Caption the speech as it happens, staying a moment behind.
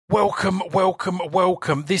Welcome, welcome,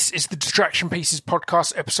 welcome. This is the Distraction Pieces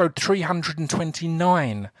podcast, episode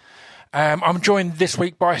 329. I'm joined this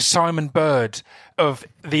week by Simon Bird of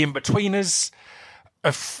The In-Betweeners,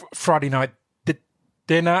 of Friday Night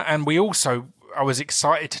Dinner, and I was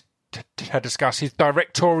excited to discuss his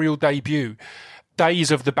directorial debut,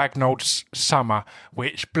 Days of the Bagnolds Summer,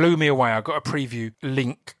 which blew me away. I got a preview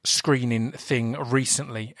link screening thing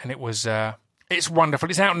recently, and it's wonderful.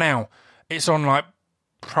 It's out now. It's on like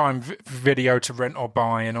Prime Video to rent or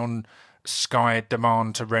buy, and on Sky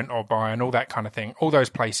Demand to rent or buy, and all that kind of thing. All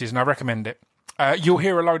those places, and I recommend it. You'll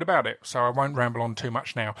hear a load about it, so I won't ramble on too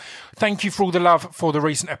much now. Thank you for all the love for the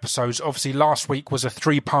recent episodes. Obviously, last week was a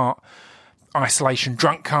 3-part Isolation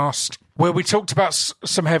Drunk cast, where we talked about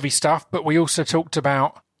some heavy stuff, but we also talked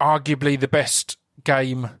about arguably the best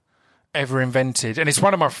game ever invented. And it's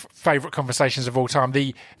one of my favourite conversations of all time.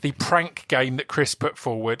 The prank game that Chris put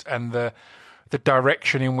forward and the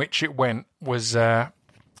direction in which it went was a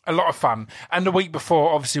lot of fun. And the week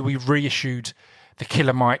before, obviously, we reissued the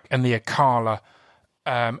Killer Mike and the Akala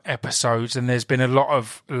episodes, and there's been a lot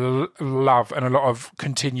of love and a lot of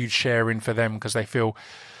continued sharing for them because they feel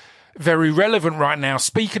very relevant right now.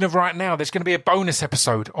 Speaking of right now, there's going to be a bonus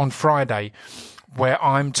episode on Friday where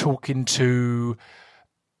I'm talking to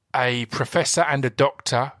a professor and a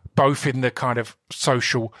doctor, both in the kind of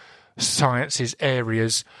social sciences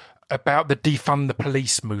areas, about the defund the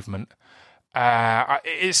police movement.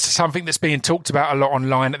 It's something that's being talked about a lot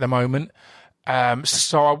online at the moment.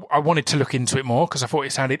 So I wanted to look into it more because I thought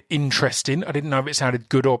it sounded interesting. I didn't know if it sounded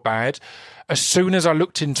good or bad. As soon as I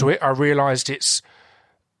looked into it, I realised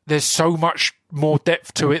there's so much more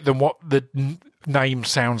depth to it than what the name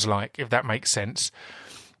sounds like, if that makes sense.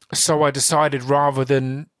 So I decided, rather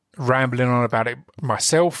than rambling on about it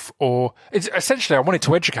myself, essentially I wanted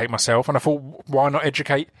to educate myself, and I thought, why not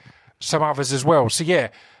educate some others as well? So yeah,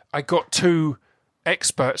 I got 2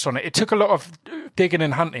 experts on it. It took a lot of digging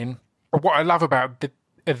and hunting. What I love about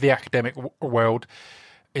the academic world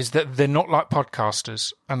is that they're not like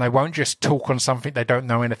podcasters, and they won't just talk on something they don't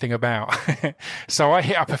know anything about. So I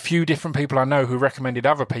hit up a few different people I know who recommended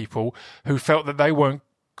other people who felt that they weren't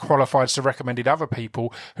qualified, so recommended other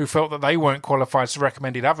people who felt that they weren't qualified, so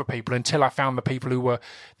recommended other people, until I found the people who were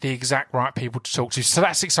the exact right people to talk to. So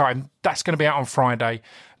that's exciting. That's going to be out on Friday.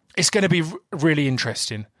 It's going to be really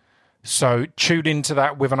interesting. So tune into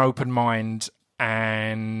that with an open mind,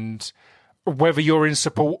 and whether you're in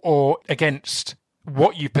support or against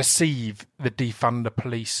what you perceive the defund the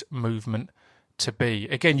police movement to be.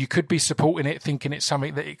 Again, you could be supporting it thinking it's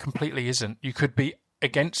something that it completely isn't. You could be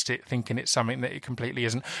against it thinking it's something that it completely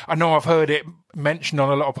isn't. I know I've heard it mentioned on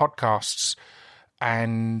a lot of podcasts,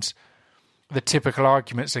 and the typical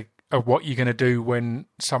arguments are what you're going to do when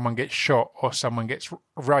someone gets shot or someone gets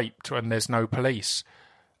raped and there's no police.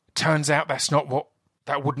 Turns out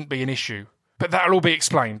that wouldn't be an issue. But that'll all be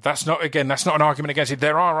explained. That's not an argument against it.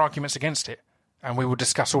 There are arguments against it, and we will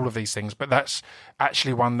discuss all of these things. But that's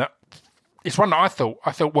actually one that I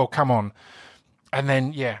thought, well, come on. And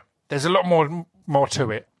then, yeah, there's a lot more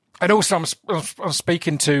to it. And also, I'm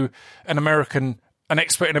speaking to an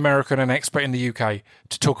expert in America and an expert in the UK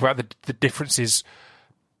to talk about the differences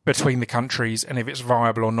between the countries and if it's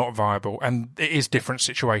viable or not viable. And it is different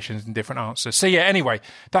situations and different answers. So, yeah, anyway,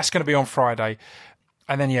 that's going to be on Friday.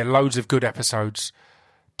 And then, yeah, loads of good episodes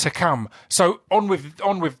to come. So on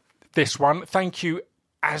with this one. Thank you,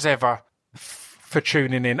 as ever, for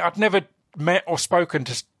tuning in. I'd never met or spoken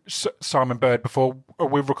to Simon Bird before.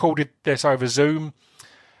 We've recorded this over Zoom.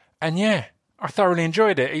 And, yeah, I thoroughly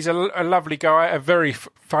enjoyed it. He's a lovely guy, a very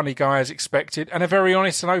funny guy as expected, and a very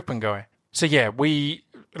honest and open guy. So, yeah,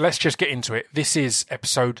 let's just get into it. This is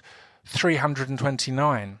episode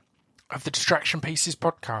 329 of the Distraction Pieces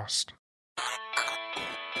podcast.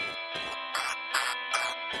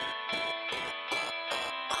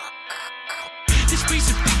 This piece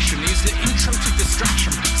of fiction is the intro to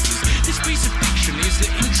Distraction Pieces. This piece of fiction is the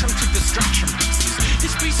intro to Distraction Pieces.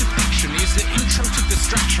 This piece of fiction is the intro to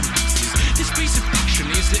Distraction Pieces. This piece of fiction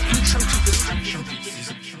is the intro to Distraction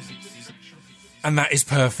Pieces. And that is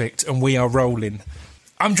perfect, and we are rolling.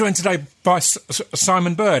 I'm joined today by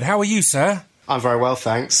Simon Bird. How are you, sir? I'm very well,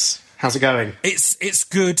 thanks. How's it going? It's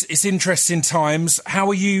good. It's interesting times. How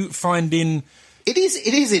are you finding? It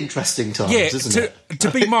is interesting times, isn't it?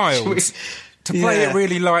 To be mild, to play it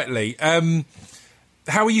really lightly.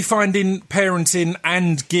 How are you finding parenting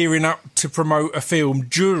and gearing up to promote a film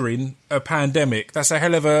during a pandemic? That's a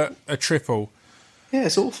hell of a triple. Yeah,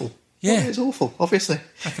 it's awful. Yeah, it's awful, obviously.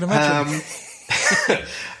 I can imagine.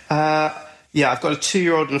 Yeah, I've got a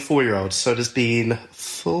 2-year-old and a 4-year-old, so it has been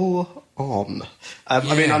full on.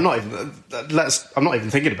 I mean, I'm not even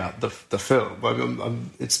thinking about the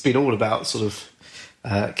film. It's been all about sort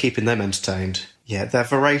of keeping them entertained. Yeah, they're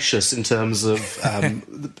voracious in terms of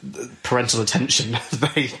parental attention.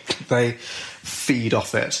 They feed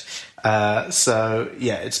off it. So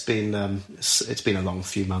yeah, it's been a long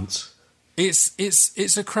few months.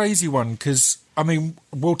 It's a crazy one because I mean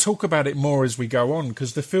we'll talk about it more as we go on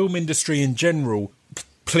because the film industry in general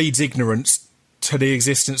pleads ignorance to the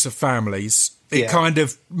existence of families. It kind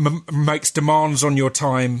of makes demands on your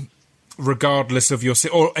time regardless of your...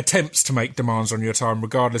 or attempts to make demands on your time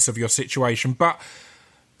regardless of your situation. But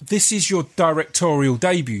this is your directorial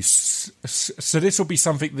debut, so this will be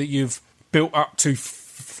something that you've built up to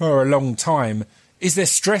for a long time. Is there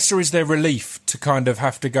stress or is there relief to kind of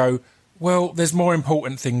have to go, well, there's more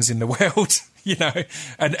important things in the world, you know,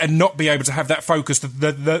 and not be able to have that focus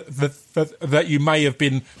that you may have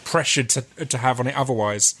been pressured to have on it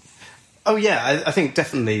otherwise? Oh, yeah, I think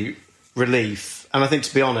definitely relief. And I think,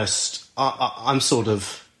 to be honest, I'm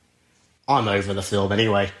over the film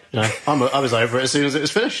anyway. You know, I was over it as soon as it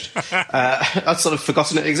was finished. I'd sort of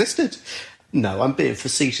forgotten it existed. No, I'm being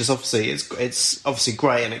facetious. Obviously, it's obviously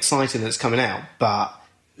great and exciting that it's coming out, but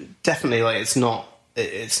definitely, like, it's not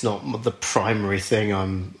the primary thing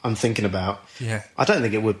I'm thinking about. Yeah, I don't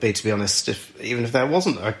think it would be, to be honest, even if there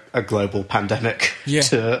wasn't a global pandemic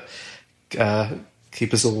to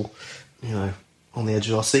keep us all, you know, on the edge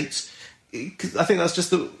of our seats. 'Cause I think that's just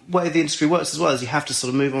the way the industry works as well. Is you have to sort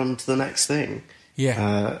of move on to the next thing.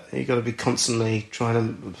 Yeah, you've got to be constantly trying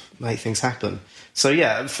to make things happen. So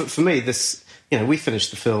yeah, for me, this, you know, we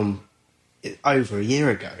finished the film over a year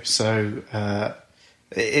ago. So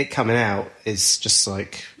it coming out is just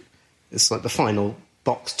like it's like the final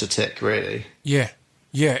box to tick, really. Yeah.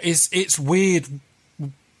 It's weird.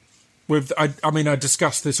 I mean, I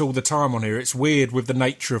discuss this all the time on here. It's weird with the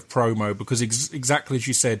nature of promo because exactly as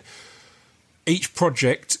you said, each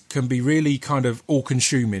project can be really kind of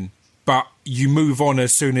all-consuming, but you move on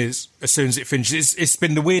as soon as it finishes. It's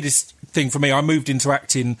been the weirdest thing for me. I moved into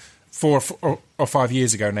acting 4 or 5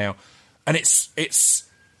 years ago now, and it's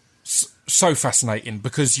so fascinating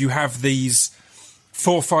because you have these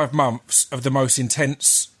 4 or 5 months of the most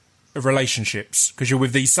intense relationships because you're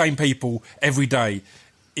with these same people every day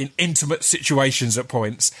in intimate situations at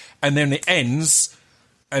points, and then it ends.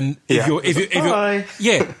 And if you're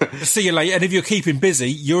see you later. And if you're keeping busy,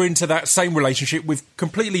 you're into that same relationship with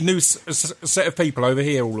completely new set of people over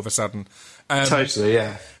here all of a sudden. Totally,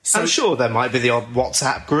 yeah. So, I'm sure there might be the odd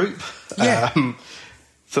WhatsApp group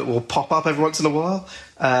that will pop up every once in a while.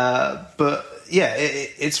 But yeah,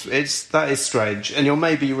 that is strange. And you'll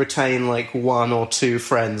maybe retain like 1 or 2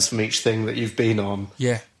 friends from each thing that you've been on.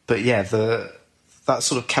 Yeah. But yeah, that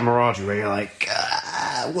sort of camaraderie where you're like,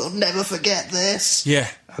 we'll never forget this. Yeah.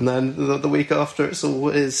 And then the week after, it's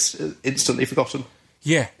always instantly forgotten.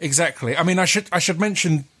 Yeah, exactly. I mean, I should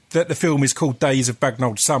mention that the film is called Days of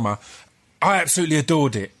Bagnold Summer. I absolutely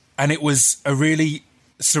adored it. And it was a really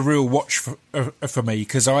surreal watch for me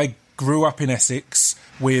because I grew up in Essex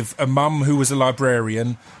with a mum who was a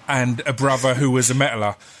librarian and a brother who was a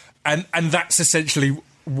metaler. And that's essentially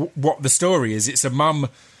what the story is. It's a mum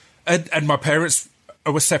and my parents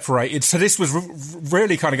were separated. So this was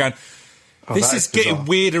really kind of going... this is getting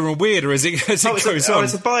weirder and weirder as it goes on.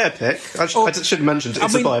 It's a biopic. I should have mentioned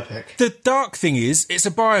it's a biopic. The dark thing is, it's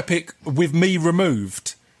a biopic with me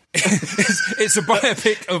removed. It's a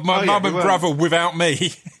biopic of my mum and brother without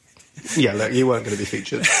me. Yeah, look, you weren't going to be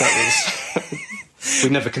featured. That was... we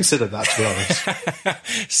never considered that, to be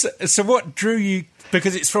honest. So what drew you...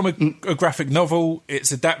 Because it's from a graphic novel,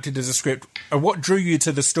 it's adapted as a script. What drew you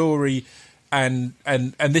to the story... And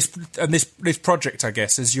this project, I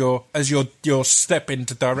guess, as your step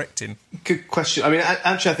into directing? Good question. I mean,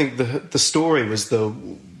 actually, I think the story was the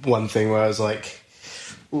one thing where I was like,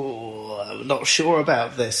 I'm not sure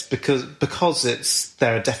about this because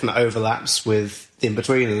there are definite overlaps with The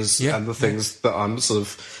Inbetweeners and the things that I'm sort of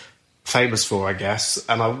famous for, I guess.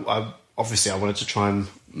 And I obviously I wanted to try and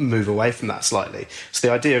move away from that slightly. So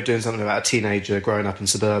the idea of doing something about a teenager growing up in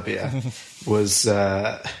suburbia was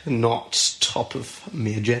not top of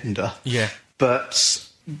my agenda. Yeah. But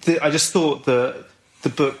I just thought that the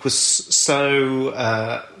book was so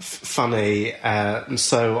funny and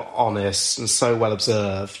so honest and so well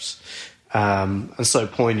observed and so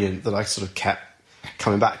poignant that I sort of kept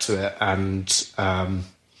coming back to it. And,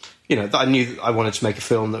 I knew I wanted to make a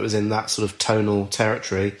film that was in that sort of tonal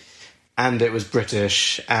territory. And it was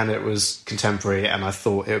British, and it was contemporary, and I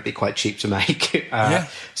thought it would be quite cheap to make.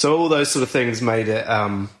 So all those sort of things made it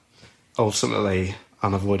ultimately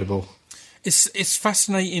unavoidable. It's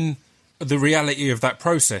fascinating the reality of that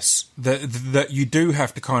process, that you do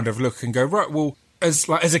have to kind of look and go, right, well,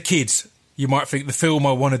 as a kid, you might think the film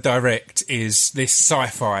I want to direct is this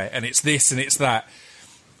sci-fi and it's this and it's that.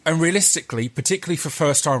 And realistically, particularly for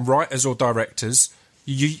first-time writers or directors,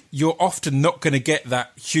 you're often not going to get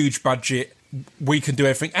that huge budget, we can do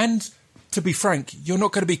everything. And to be frank, you're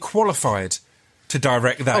not going to be qualified to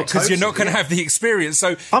direct that because you're not going to have the experience.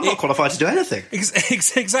 So I'm not qualified to do anything.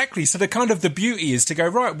 Exactly. So the beauty is to go,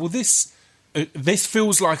 right, well, this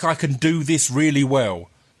feels like I can do this really well.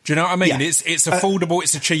 Do you know what I mean? Yeah. It's affordable,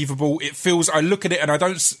 it's achievable. It feels, I look at it and I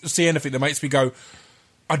don't see anything that makes me go,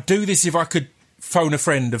 I'd do this if I could phone a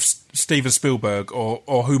friend of Steven Spielberg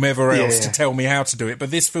or whomever else to tell me how to do it.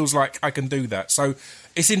 But this feels like I can do that. So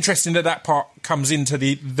it's interesting that part comes into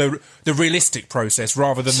the realistic process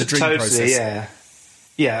rather than the dream process. Yeah.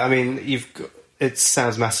 Yeah, I mean, it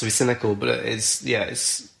sounds massively cynical, but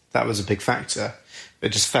that was a big factor. It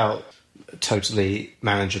just felt totally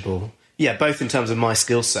manageable. Yeah, both in terms of my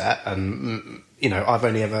skill set and, I've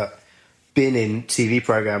only ever been in TV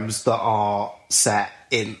programs that are set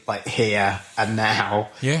in like here and now.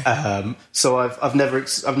 Yeah. So I've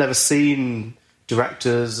never seen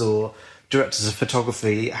directors or directors of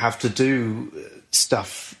photography have to do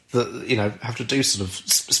stuff that, have to do sort of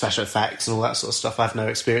special effects and all that sort of stuff. I have no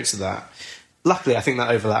experience of that. Luckily, I think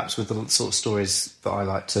that overlaps with the sort of stories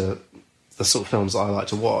that the sort of films that I like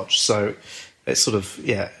to watch. So it's sort of,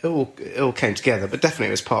 it all came together, but definitely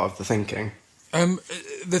it was part of the thinking. One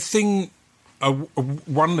of the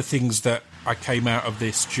things that I came out of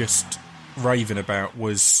this just raving about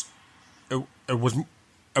was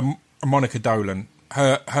Monica Dolan.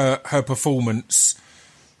 Her performance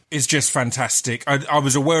is just fantastic. I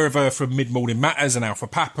was aware of her from Mid-Morning Matters and Alpha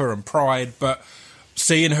Papa and Pride, but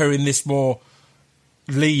seeing her in this more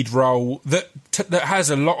lead role that has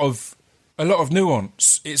a lot of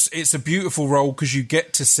nuance. It's a beautiful role because you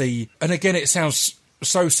get to see, and again, it sounds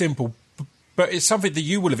so simple, but it's something that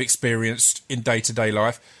you will have experienced in day-to-day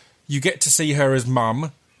life. You get to see her as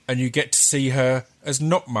mum, and you get to see her as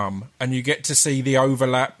not mum, and you get to see the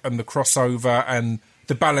overlap and the crossover and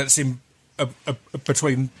the balancing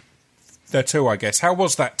between the two, I guess. How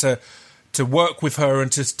was that to work with her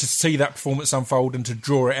and to see that performance unfold and to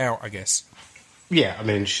draw it out, I guess? Yeah, I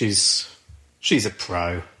mean, she's a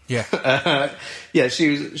pro. Yeah.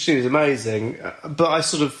 She was amazing.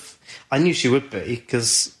 But I knew she would be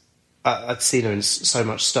because I'd seen her in so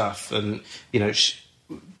much stuff. And,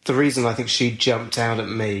 the reason I think she jumped out at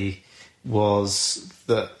me was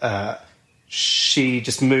that she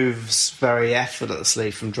just moves very effortlessly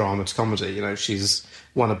from drama to comedy. She's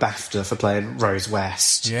won a BAFTA for playing Rose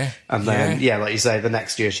West. Yeah. And then, like you say, the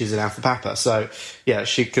next year she's in Alpha Papa. So,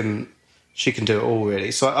 she can do it all,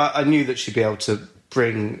 really. So I knew that she'd be able to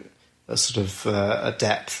bring a sort of a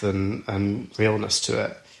depth and realness to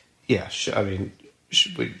it. Yeah,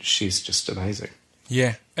 she's just amazing.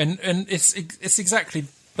 Yeah, and it's exactly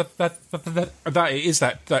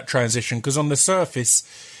that transition, because on the surface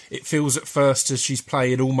it feels at first as she's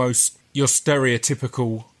playing almost your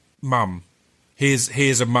stereotypical mum.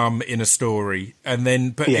 Here's a mum in a story, and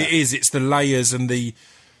then it's the layers and the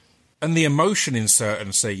emotion in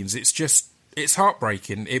certain scenes. It's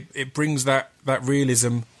heartbreaking. It brings that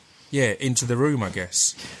realism, into the room, I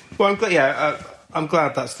guess. Well, I'm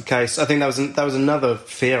glad that's the case. I think that was another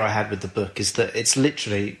fear I had with the book, is that it's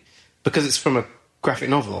literally, because it's from a graphic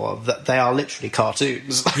novel, that they are literally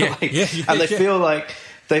cartoons. And they feel like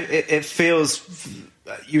it feels.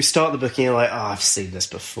 You start the book and you're like, I've seen this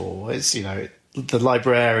before. It's the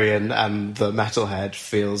librarian and the metalhead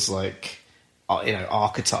feels like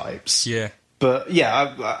archetypes. Yeah. But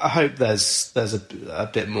I hope there's a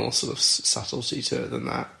bit more sort of subtlety to it than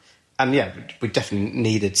that. And we definitely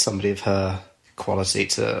needed somebody of her quality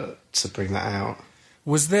to bring that out.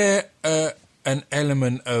 Was there an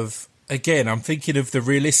element of, again, I'm thinking of the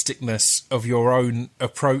realisticness of your own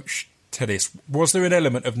approach to this. Was there an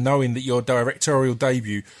element of knowing that your directorial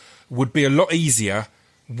debut would be a lot easier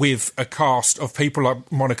with a cast of people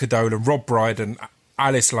like Monica Dolan, Rob Brydon,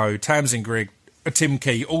 Alice Lowe, Tamsin Greig, Tim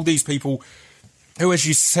Key, all these people who, as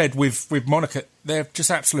you said with Monica, they're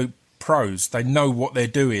just absolute pros. They know what they're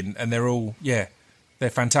doing, and they're all, they're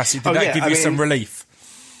fantastic. Did that give you some relief?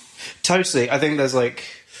 Totally. I think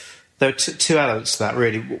there are two elements to that,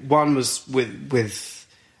 really. One was with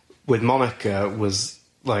Monica was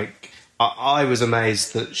like, I was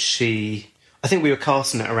amazed that I think we were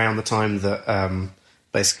casting it around the time that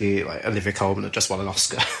basically like Olivia Colman had just won an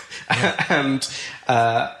Oscar. Yeah. And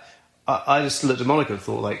I just looked at Monica and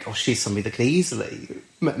thought, like, she's somebody that could easily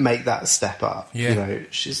make that step up. Yeah.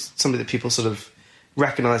 She's somebody that people sort of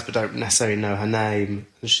recognise but don't necessarily know her name.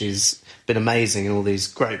 And she's been amazing in all these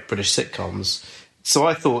great British sitcoms. So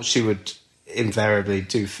I thought she would invariably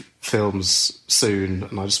do films soon,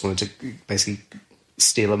 and I just wanted to basically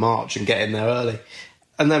steal a march and get in there early.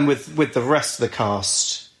 And then with the rest of the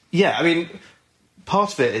cast, yeah, I mean,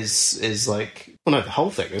 part of it is like, well, no, the whole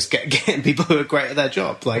thing is getting people who are great at their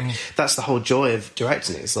job. Like, that's the whole joy of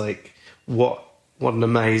directing. It's like, what an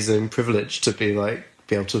amazing privilege to be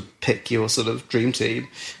able to pick your sort of dream team.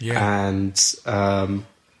 Yeah. And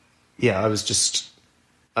I was just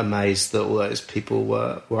amazed that all those people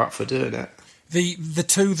were up for doing it. The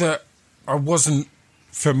two that I wasn't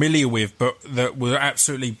familiar with, but that were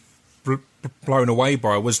absolutely blown away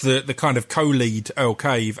by, was the kind of co-lead Earl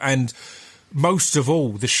Cave, and most of all,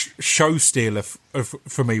 the show stealer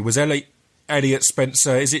for me was Elliot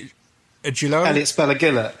Spencer. Is it Gillot? Elliot Speller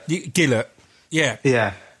Gillett. Gillett, yeah.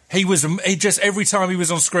 Yeah. He just, every time he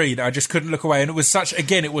was on screen, I just couldn't look away. And it was such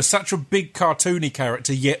a big cartoony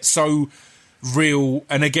character, yet so real.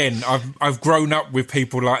 And again, I've grown up with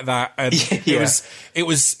people like that. And it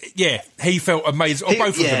was, he felt amazing. Or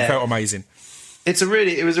both of them felt amazing.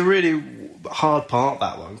 It was a really hard part,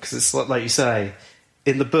 that one, because it's like you say,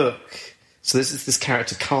 in the book, so this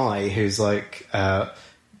character Kai, who's like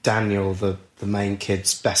Daniel, the main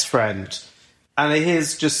kid's best friend, and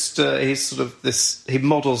he's just he's sort of this. He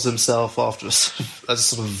models himself after a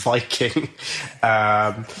sort of Viking,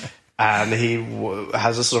 and he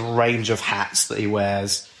has a sort of range of hats that he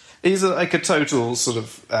wears. He's like a total sort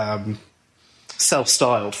of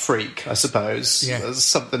self-styled freak, I suppose. Yeah. There's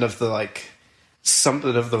something of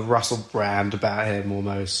the Russell brand about him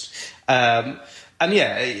almost. And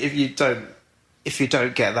yeah, if you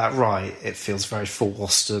don't get that right, it feels very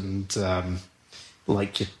forced and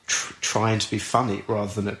like you're trying to be funny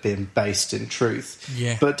rather than it being based in truth.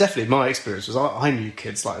 Yeah. But definitely, my experience was I knew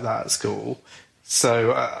kids like that at school.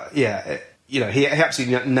 So he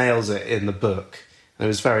absolutely nails it in the book. And it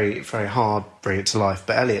was very, very hard bringing it to life.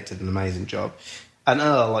 But Elliot did an amazing job. And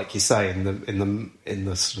Earl, like you say, in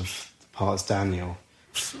the sort of part as Daniel,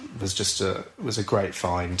 was a great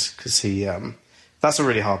find, because he. That's a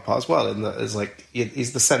really hard part as well, in that it's like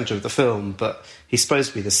he's the centre of the film, but he's supposed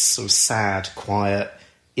to be this sort of sad, quiet,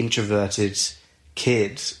 introverted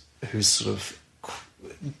kid who's sort of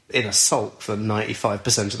in a sulk for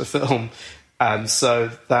 95% of the film, and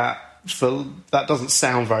so that doesn't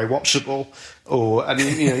sound very watchable.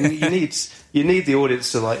 You need the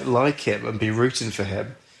audience to like him and be rooting for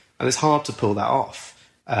him, and it's hard to pull that off.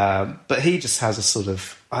 But he just has a sort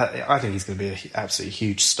of... I think he's going to be an absolutely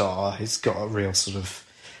huge star. He's got a real sort of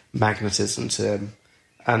magnetism to him.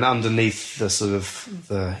 And underneath the sort of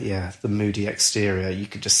the moody exterior, you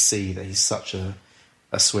could just see that he's such a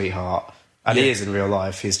sweetheart. And he is in real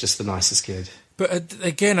life. He's just the nicest kid. But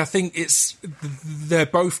again, I think they're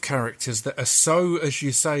both characters that are so, as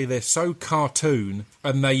you say, they're so cartoon,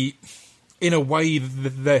 and they, in a way,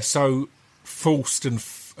 they're so forced and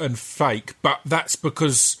fake, but that's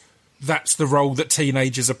because that's the role that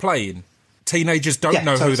teenagers are playing. Teenagers don't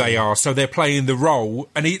know who they are, so they're playing the role,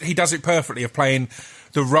 and he does it perfectly, of playing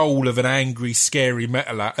the role of an angry, scary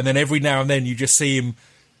metaler, and then every now and then you just see him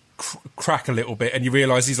crack a little bit, and you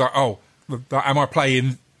realise he's like, oh, am I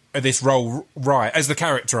playing this role right? As the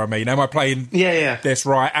character, I mean, am I playing this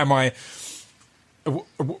right? Am I...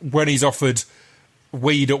 When he's offered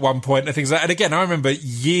weed at one point and things like that. And again, I remember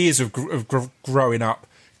years of growing up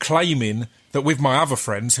claiming that with my other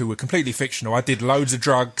friends, who were completely fictional, I did loads of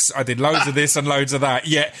drugs, I did loads of this and loads of that.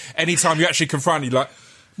 Yet, anytime you actually confront, you're like,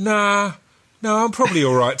 nah, I'm probably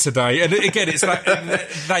all right today. And again, it's like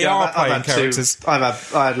they are playing characters. I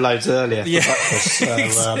had loads earlier for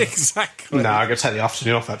breakfast. So, exactly. No, I'm going to take the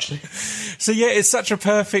afternoon off, actually. So yeah, it's such a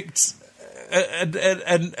perfect...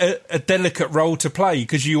 A delicate role to play,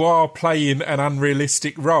 because you are playing an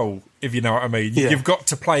unrealistic role, if you know what I mean. Yeah. You've got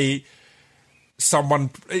to play someone...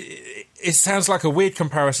 It sounds like a weird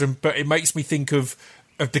comparison, but it makes me think of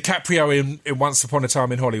DiCaprio in Once Upon a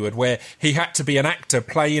Time in Hollywood, where he had to be an actor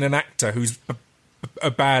playing an actor who's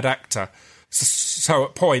a bad actor. So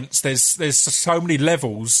at points, there's so many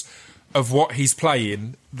levels of what he's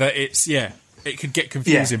playing that it's... It could get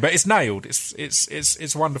confusing, but it's nailed.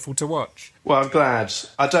 It's wonderful to watch. Well, I'm glad.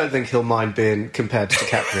 I don't think he'll mind being compared to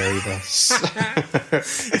DiCaprio either.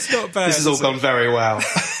 It's not bad. This has all gone very well.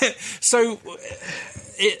 So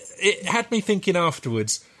it had me thinking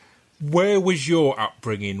afterwards, where was your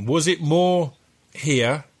upbringing? Was it more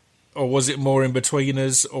here, or was it more in between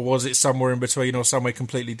us, or was it somewhere in between, or somewhere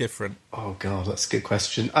completely different? Oh, God, that's a good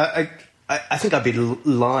question. I think I'd be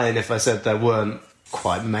lying if I said there weren't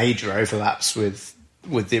quite major overlaps with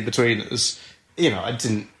the In-Betweeners. You know, I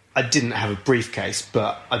didn't I didn't have a briefcase,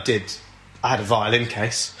 but I had a violin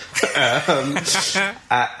case.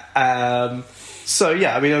 So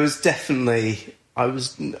yeah, I mean, I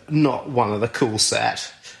was not one of the cool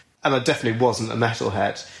set, and I definitely wasn't a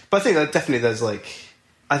metalhead. But I think that definitely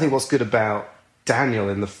I think what's good about Daniel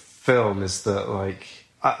in the film is that, like,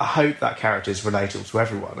 I hope that character is relatable to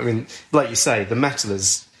everyone. I mean, like you say, the metal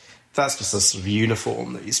that's just a sort of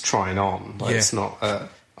uniform that he's trying on. Like, it's not.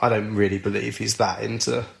 I don't really believe he's that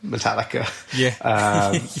into Metallica. Yeah,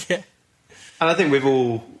 yeah. And I think we've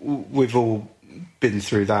all been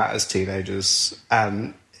through that as teenagers,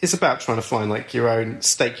 and it's about trying to find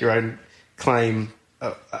stake your own claim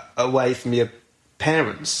away from your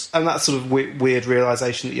parents, and that sort of weird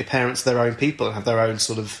realization that your parents are their own people and have their own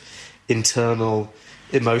sort of internal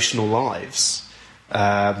emotional lives,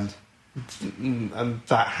 and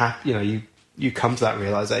that you come to that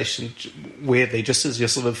realization weirdly just as you're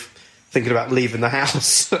sort of thinking about leaving the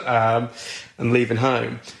house and leaving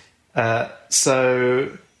home.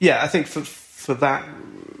 So yeah, I think for that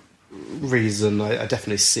reason, I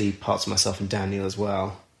definitely see parts of myself in Daniel as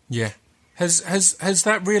well. Yeah. Has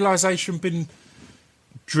that realization been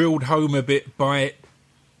drilled home a bit by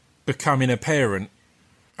becoming a parent?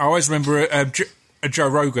 I always remember Joe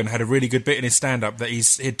Rogan had a really good bit in his stand-up that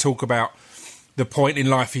he'd talk about the point in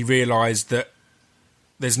life he realised that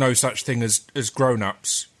there's no such thing as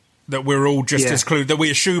grown-ups, that we're all just as clued, that we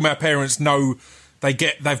assume our parents know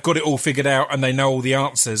they've got it all figured out and they know all the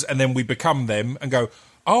answers, and then we become them and go,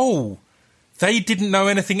 oh, they didn't know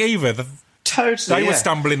anything either. Totally, they were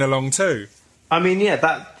stumbling along too. I mean,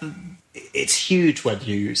 it's huge when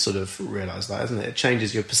you sort of realise that, isn't it? It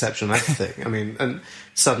changes your perception of everything. I mean, and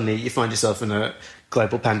suddenly you find yourself in a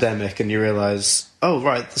global pandemic and you realise, oh,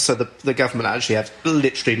 right, so the government actually have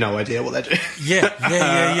literally no idea what they're doing.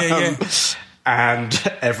 Yeah.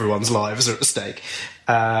 And everyone's lives are at stake.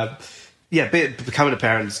 Becoming a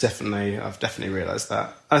parent is I've definitely realised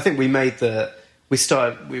that. I think we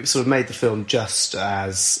sort of made the film just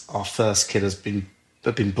as our first kid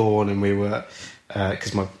had been born, and we were,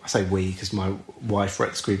 because my wife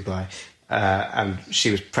wrote the screenplay, and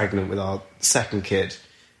she was pregnant with our second kid.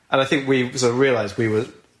 And I think we sort of realised we were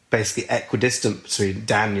basically equidistant between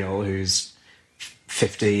Daniel, who's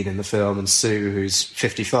 15 in the film, and Sue, who's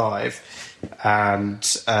 55. And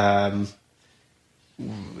so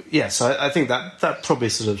I think that probably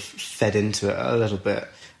sort of fed into it a little bit,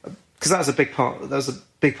 because that was a big part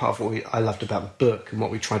of what I loved about the book, and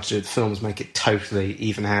what we tried to do with the film was make it totally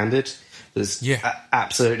even-handed. There's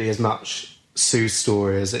absolutely as much Sue's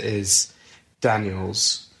story as it is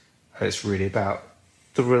Daniel's. It's really about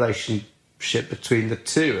the relationship between the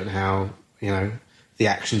two and how, the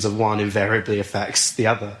actions of one invariably affects the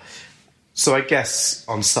other. So I guess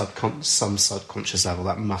on some subconscious level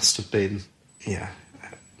that must have been,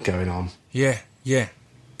 going on. Yeah.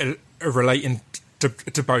 Relating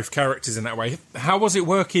to both characters in that way. How was it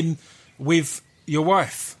working with your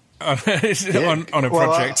wife on a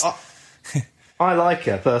project? I like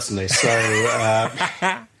her personally, so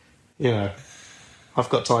I've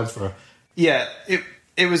got time for her. Yeah,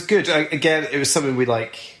 it was good. Again, it was something we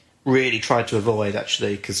really tried to avoid,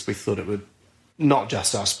 actually, because we thought it would, not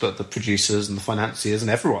just us, but the producers and the financiers and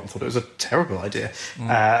everyone thought it was a terrible idea,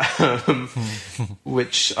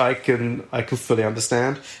 which I can fully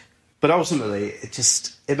understand. But ultimately,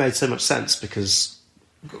 it made so much sense because,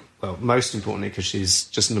 well, most importantly, because she's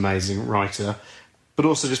just an amazing writer, but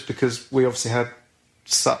also just because we obviously had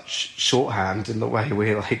such shorthand in the way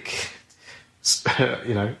we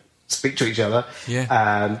speak to each other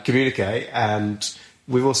and communicate. And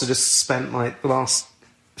we've also just spent the last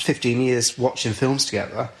 15 years watching films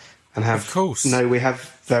together and we have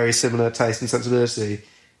very similar taste and sensibility.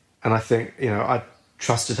 And I think, I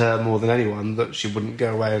trusted her more than anyone that she wouldn't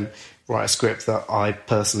go away and write a script that I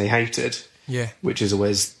personally hated. Yeah. Which is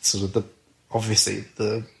always sort of obviously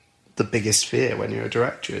the biggest fear when you're a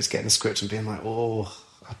director, is getting a script and being like, oh,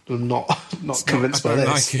 I'm not convinced by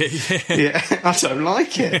this. I don't like it. Yeah, I don't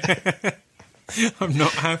like it. I'm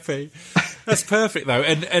not happy. That's perfect though,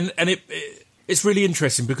 and it's really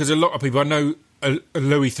interesting because a lot of people, I know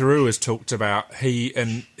Louis Theroux has talked about, he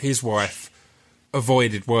and his wife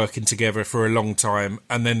avoided working together for a long time,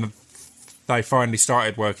 and then they finally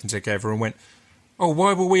started working together and went, oh,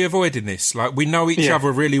 why were we avoiding this? Like, we know each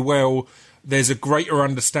other really well. There's a greater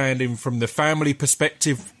understanding from the family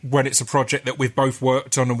perspective when it's a project that we've both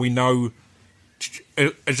worked on, and we know,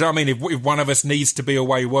 I mean, if one of us needs to be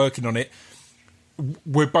away working on it,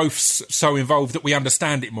 we're both so involved that we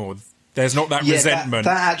understand it more. There's not that resentment.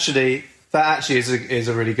 That actually is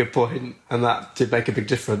a really good point, and that did make a big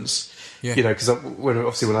difference. Yeah. Because when I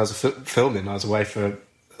was filming, I was away for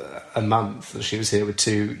a month that she was here with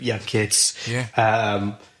 2 young kids.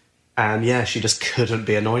 Yeah. And yeah, she just couldn't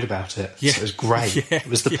be annoyed about it. Yeah. So it was great. Yeah. It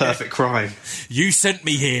was the perfect crime. You sent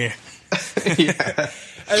me here. Yeah.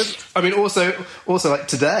 I mean, also like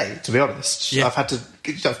today, to be honest, Yeah.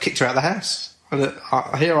 I've kicked her out of the house. And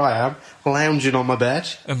here I am, lounging on my bed.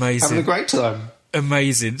 Amazing. Having a great time.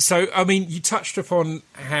 Amazing. So, I mean, you touched upon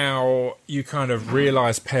how you kind of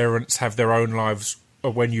realise parents have their own lives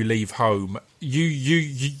when you leave home.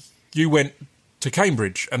 You went to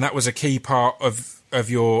Cambridge, and that was a key part of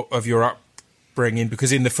your upbringing,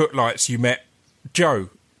 because in the Footlights you met Joe,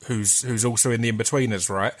 who's also in the Inbetweeners,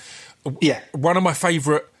 right? Yeah. One of my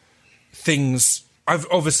favourite things.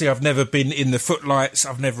 I've never been in the Footlights.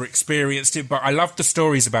 I've never experienced it, but I love the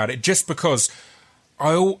stories about it just because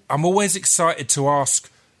I'm always excited to ask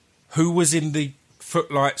who was in the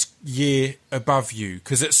Footlights year above you,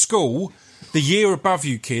 because at school, the year above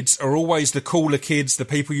you kids are always the cooler kids, the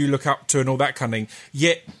people you look up to and all that kind of thing.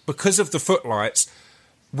 Yet, because of the Footlights,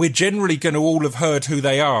 we're generally going to all have heard who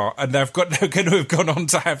they are, and they're going to have gone on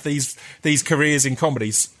to have these careers in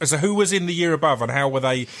comedies. So who was in the year above, and how were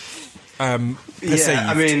they perceived? Yeah,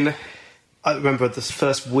 I mean, I remember the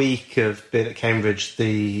first week of being at Cambridge,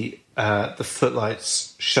 the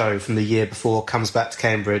Footlights show from the year before comes back to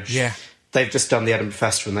Cambridge. Yeah. They've just done the Edinburgh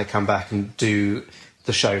Festival, and they come back and do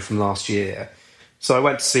the show from last year. So I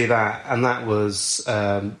went to see that, and that was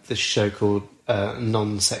this show called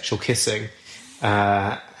Non-Sexual Kissing.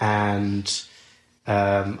 And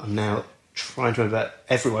I'm now trying to remember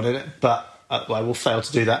everyone in it, but I will fail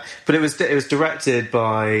to do that. But it was directed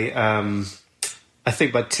by I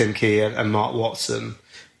think by Tim Key and Mark Watson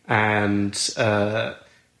and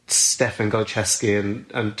Stefan Golczewski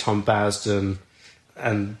and Tom Basden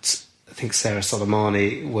and I think Sarah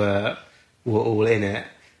Soleimani were all in it.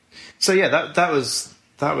 So yeah, that was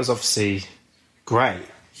obviously great.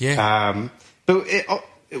 Yeah. But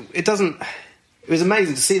it doesn't. It was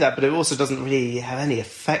amazing to see that, but it also doesn't really have any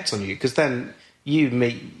effect on you, because then you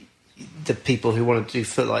meet the people who want to do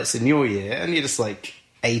Footlights in your year, and you're just like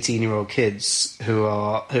 18-year-old kids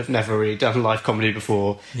who've never really done live comedy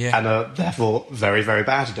before, Yeah. and are therefore very, very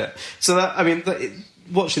bad at it. So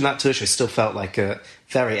watching that tour show still felt like a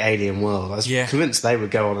very alien world. I was Yeah. convinced they would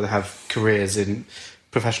go on and have careers in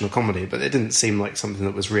professional comedy, but it didn't seem like something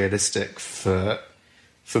that was realistic for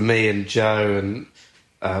me and Joe and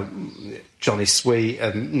Johnny Sweet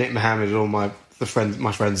and Nick Mohammed and all my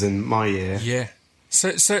friends in my year. Yeah.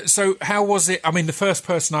 So how was it? I mean, the first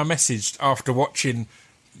person I messaged after watching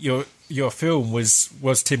your film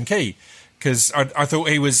was Tim Key, because I thought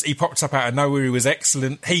he popped up out of nowhere. He was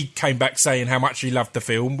excellent. He came back saying how much he loved the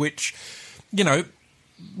film, which, you know,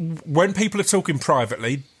 when people are talking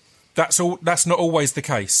privately, that's not always the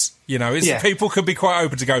case. You know, people can be quite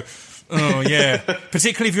open to go, oh yeah.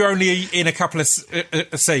 Particularly if you're only in a couple of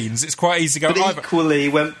scenes, it's quite easy to go. But equally,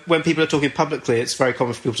 when people are talking publicly, it's very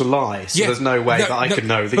common for people to lie. So there's no way that I could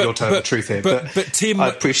know that you're telling the truth here. But Tim, I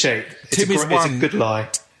appreciate it's a good lie.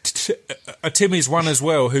 Tim is one as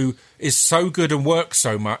well who is so good and works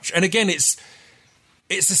so much. And again, it's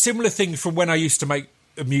a similar thing from when I used to make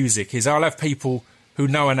music. Is I'll have people who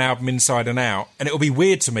know an album inside and out, and it'll be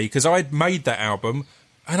weird to me because I'd made that album.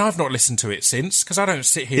 And I've not listened to it since, because I don't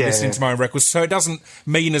sit here listening to my own records, so it doesn't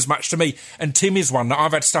mean as much to me. And Tim is one that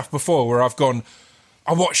I've had stuff before where I've gone,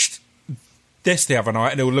 I watched this the other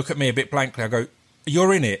night, and he'll look at me a bit blankly. I go,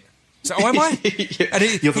 you're in it. So, oh, am I?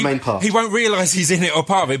 And you're the main part. He won't realise he's in it or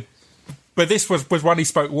part of it. But this was one he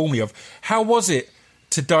spoke warmly of. How was it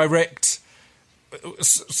to direct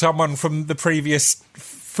someone from the previous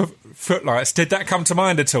Footlights? Did that come to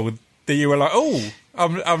mind at all? That you were like, oh,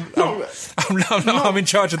 I'm in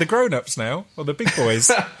charge of the grown-ups now, or the big boys.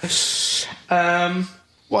 Well,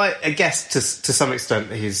 I guess to some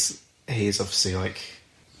extent he's obviously like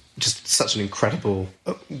just such an incredible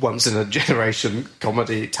once in a generation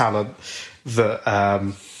comedy talent that I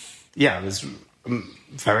was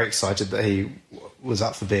very excited that he was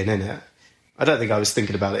up for being in it. I don't think I was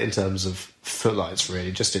thinking about it in terms of Footlights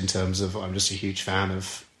really, just in terms of I'm just a huge fan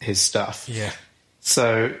of his stuff. Yeah.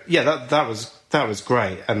 So yeah, that was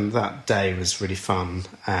great, and that day was really fun,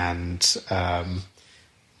 and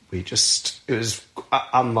it was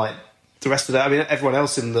unlike the rest of the day. I mean, everyone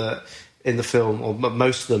else in the film, or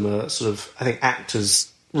most of them, are sort of, I think,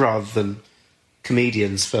 actors rather than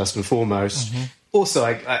comedians first and foremost. Mm-hmm. Also,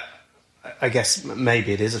 I guess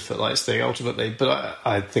maybe it is a Footlights thing ultimately, but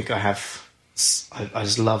I think I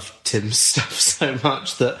just love Tim's stuff so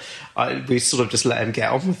much that we sort of just let him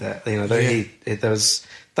get on with it. You know,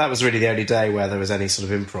 that was really the only day where there was any sort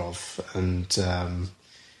of improv, and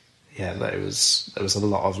yeah, there was a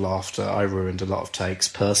lot of laughter. I ruined a lot of takes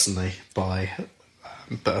personally by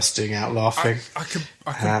bursting out laughing. I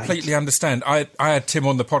completely understand. I had Tim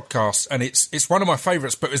on the podcast, and it's one of my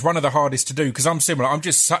favourites, but it was one of the hardest to do because I'm similar. I'm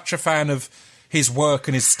just such a fan of his work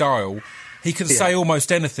and his style. He can say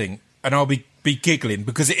almost anything, and I'll be giggling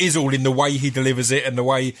because it is all in the way he delivers it and the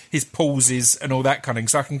way his pauses and all that kind of thing.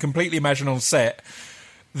 So I can completely imagine on set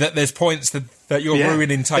that there's points that you're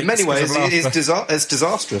ruining takes. In many ways, it's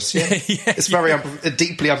disastrous. Yeah. It's very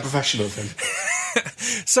deeply unprofessional of him.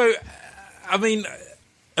 So, I mean,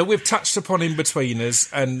 we've touched upon In-Betweeners,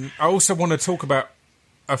 and I also want to talk about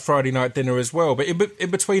A Friday Night Dinner as well. But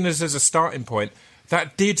In-Betweeners as a starting point,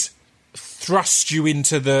 that did thrust you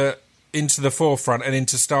into the forefront and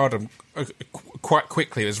into stardom quite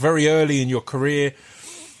quickly. It was very early in your career,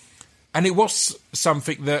 and it was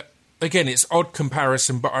something that, again, it's odd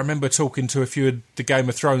comparison, but I remember talking to a few of the Game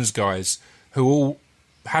of Thrones guys who all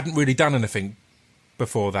hadn't really done anything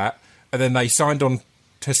before that, and then they signed on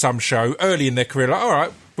to some show early in their career, like, all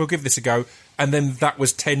right, we'll give this a go, and then that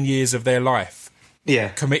was 10 years of their life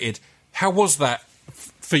committed. How was that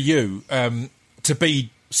for you, to be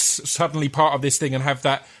suddenly part of this thing and have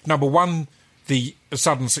that, number one, the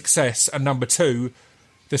sudden success, and number two,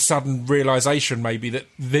 the sudden realisation maybe that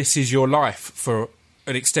this is your life for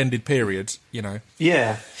an extended period, you know?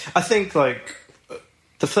 Yeah. I think, like,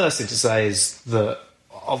 the first thing to say is that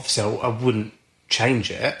obviously I wouldn't change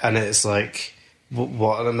it, and it's like,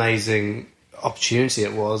 what an amazing opportunity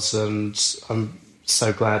it was, and I'm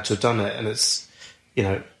so glad to have done it. And it's, you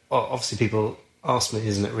know, obviously people ask me,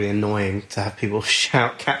 isn't it really annoying to have people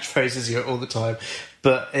shout catchphrases here all the time?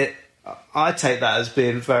 But I take that as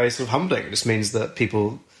being very sort of humbling. It just means that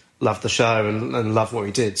people love the show and love what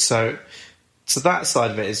we did. So that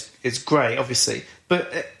side of it is great, obviously.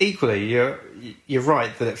 But equally, you're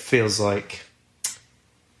right that it feels like,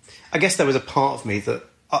 I guess there was a part of me that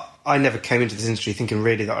I never came into this industry thinking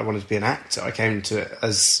really that I wanted to be an actor. I came into it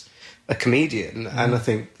as a comedian. And I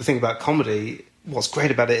think the thing about comedy, what's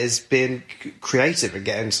great about it is being creative and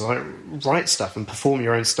getting to like write stuff and perform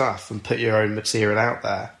your own stuff and put your own material out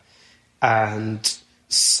there. And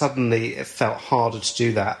suddenly it felt harder to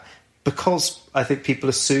do that because I think people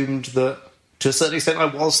assumed that, to a certain extent, I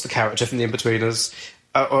was the character from The In-Betweeners,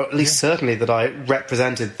 or at least certainly that I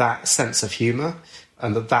represented that sense of humour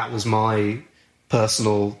and that was my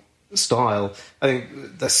personal style. I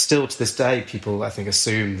think there's still to this day people, I think,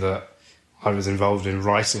 assume that I was involved in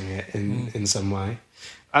writing it in some way.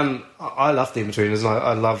 And I love The In-Betweeners, and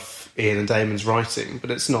I love Ian and Damon's writing,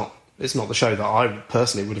 but it's not the show that I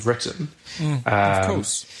personally would have written. Of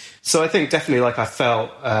course. So I think definitely, like, I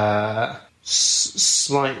felt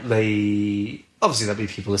slightly... Obviously, there'll be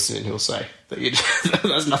people listening who'll say that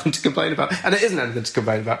there's nothing to complain about. And it isn't anything to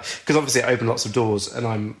complain about, because obviously it opened lots of doors, and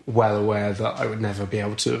I'm well aware that I would never be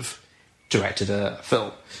able to have directed a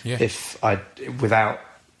film without,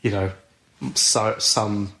 you know,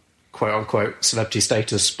 some quote-unquote celebrity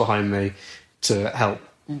status behind me to help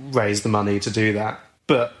raise the money to do that.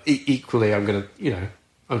 But equally, I'm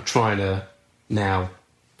trying to now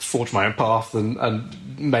forge my own path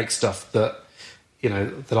and make stuff that, you know,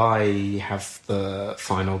 that I have the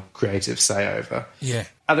final creative say over. Yeah.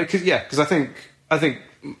 And because I think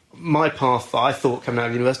my path that I thought coming out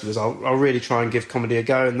of university was I'll really try and give comedy a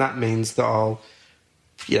go, and that means that I'll,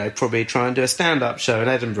 you know, probably try and do a stand-up show in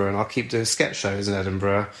Edinburgh, and I'll keep doing sketch shows in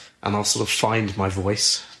Edinburgh, and I'll sort of find my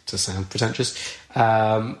voice, to sound pretentious,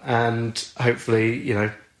 and hopefully, you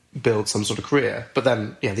know, build some sort of career. But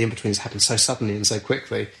then, The In-Betweeners happened so suddenly and so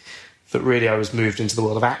quickly that really I was moved into the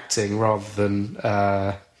world of acting rather than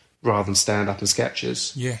stand-up and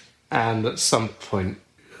sketches. Yeah. And at some point,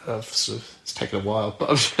 it's taken a while, but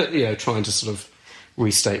I'm, you know, trying to sort of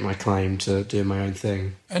restate my claim to doing my own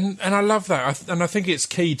thing. And I love that. And I think it's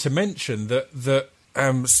key to mention that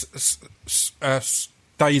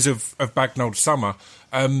Days of Bagnalled Summer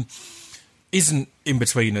isn't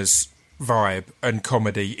In-Betweeners vibe and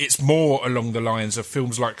comedy. It's more along the lines of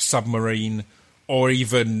films like Submarine, or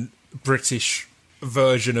even British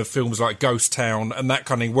version of films like Ghost Town and that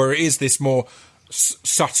kind of thing, where it is this more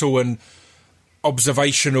subtle and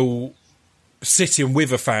observational sitting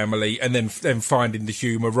with a family and then finding the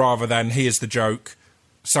humour, rather than here's the joke,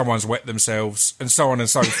 someone's wet themselves, and so on and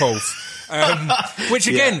so forth. Which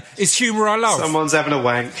again is humour I love. Someone's having a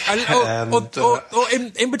wank.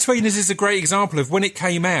 In-Betweeners is a great example of when it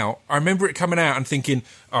came out. I remember it coming out and thinking,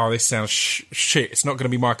 oh, this sounds shit, it's not going to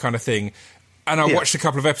be my kind of thing. And I watched a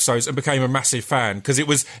couple of episodes and became a massive fan, because it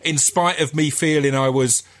was, in spite of me feeling I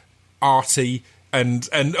was arty and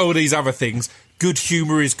all these other things, good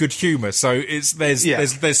humour is good humour. So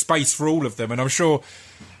there's space for all of them. And I'm sure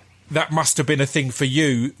that must have been a thing for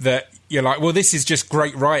you, that you're like, well, this is just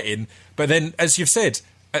great writing. But then, as you've said,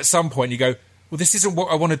 at some point you go, well, this isn't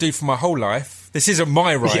what I want to do for my whole life. This isn't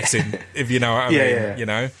my writing, if you know what I mean. You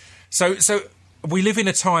know? So we live in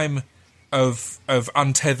a time of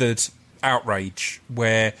untethered outrage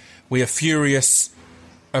where we are furious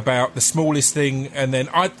about the smallest thing, and then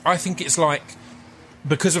I think it's like,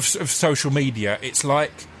 because of social media, it's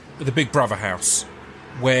like the Big Brother house,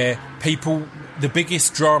 where people, the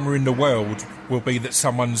biggest drama in the world will be that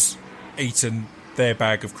someone's eaten their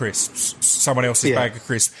bag of crisps, someone else's bag of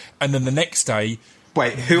crisps, and then the next day...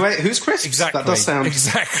 Wait, who's crisps? Exactly. That does sound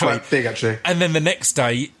quite big, actually. And then the next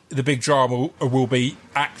day, the big drama will be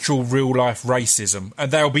actual real-life racism, and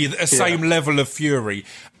there'll be the same level of fury.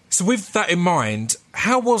 So with that in mind,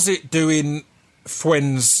 how was it doing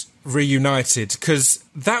Friends Reunited? Because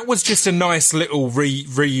that was just a nice little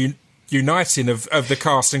reuniting of the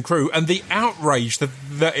cast and crew, and the outrage that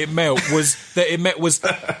it met was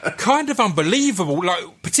kind of unbelievable.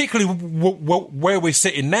 Like, particularly where we're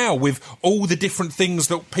sitting now, with all the different things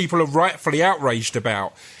that people are rightfully outraged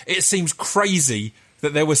about. It seems crazy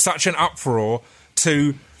that there was such an uproar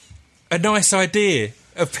to a nice idea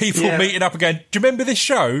of people meeting up again. Do you remember this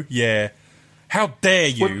show? Yeah. How dare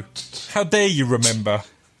you? How dare you remember?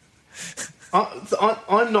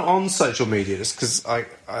 I'm not on social media just because I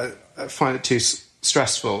find it too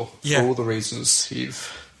stressful for all the reasons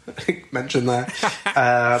you've mentioned there.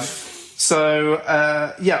 I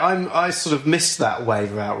sort of missed that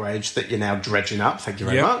wave of outrage that you're now dredging up. Thank you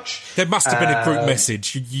very much. There must have been a group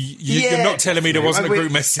message. You're not telling me there wasn't a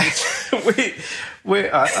group message. I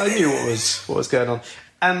knew what was going on,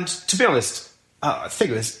 and to be honest, I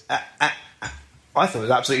think it was. I thought it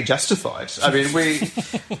was absolutely justified. I mean,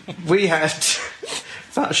 we had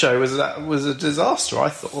that show was a disaster, I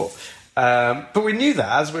thought, but we knew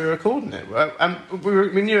that as we were recording it, and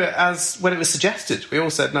we knew it as when it was suggested. We all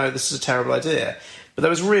said, no, this is a terrible idea. But there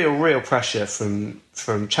was real pressure from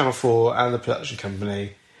Channel 4 and the production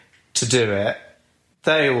company to do it.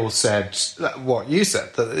 They all said what you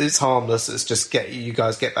said, that it's harmless. It's just you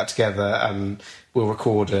guys get back together and we'll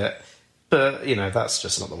record it. But, you know, that's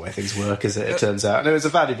just not the way things work, is it? It turns out. And there was a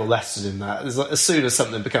valuable lesson in that. As soon as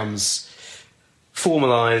something becomes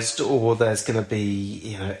formalised, or there's going to be,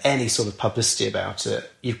 you know, any sort of publicity about it,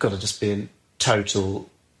 you've got to just be in total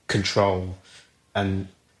control. And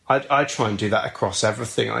I try and do that across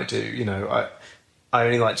everything I do. You know, I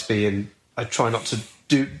only like to be in... I try not to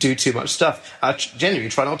do too much stuff. I genuinely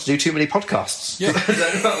try not to do too many podcasts. Yeah.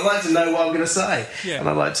 I like to know what I'm going to say. Yeah. And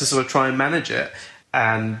I like to sort of try and manage it.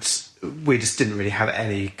 And... we just didn't really have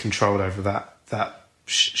any control over that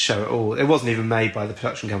show at all. It wasn't even made by the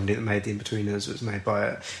production company that made The Inbetweeners. It was made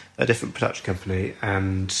by a different production company.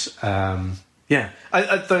 And those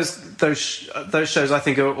shows I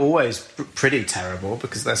think are always pretty terrible,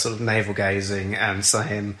 because they're sort of navel gazing and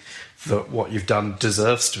saying that what you've done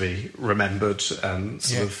deserves to be remembered, and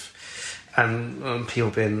sort of. And people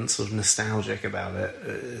being sort of nostalgic about it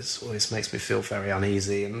always makes me feel very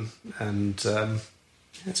uneasy, and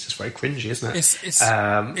it's just very cringy, isn't it?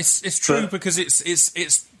 It's true, because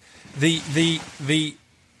it's the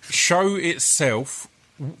show itself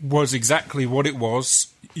was exactly what it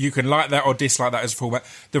was. You can like that or dislike that as a format.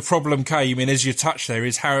 The problem came in, as you touched there,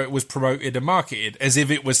 is how it was promoted and marketed, as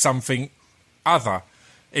if it was something other.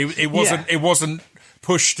 It wasn't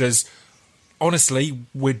pushed as, honestly,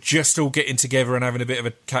 we're just all getting together and having a bit of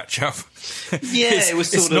a catch up. Yeah,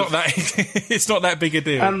 it's not that big a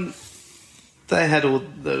deal. There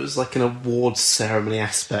was like an awards ceremony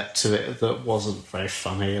aspect to it that wasn't very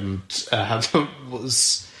funny, and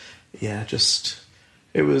was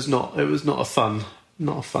not a fun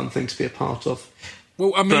thing to be a part of.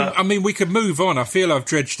 Well, I mean, we could move on. I feel I've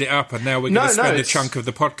dredged it up, and now we're going to spend a chunk of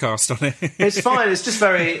the podcast on it. It's fine. It's just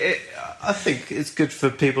I think it's good for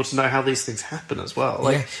people to know how these things happen as well.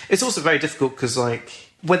 Like, it's also very difficult because, like,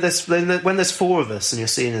 when there's four of us and you're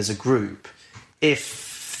seen as a group, if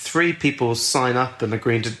 3 people sign up and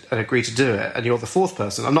agree to do it, and you're the 4th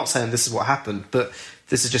person. I'm not saying this is what happened, but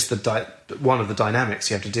this is just one of the dynamics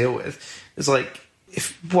you have to deal with. It's like,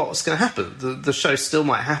 what's going to happen? The show still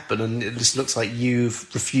might happen, and it just looks like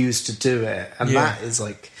you've refused to do it, and that is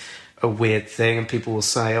like a weird thing. And people will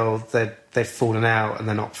say, "Oh, they've fallen out and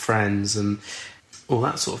they're not friends," and all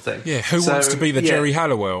that sort of thing. Yeah, who wants to be the Jerry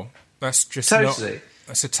Halliwell? That's just totally.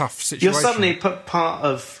 That's a tough situation. You're suddenly part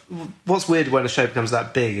of... What's weird when a show becomes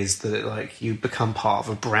that big is that you become part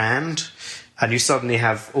of a brand, and you suddenly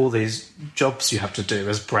have all these jobs you have to do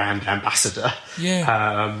as brand ambassador.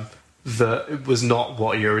 Yeah. That was not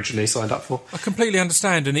what you originally signed up for. I completely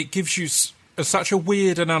understand, and it gives you such a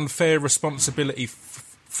weird and unfair responsibility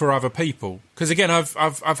for other people. Because again,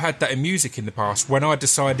 I've had that in music in the past. When I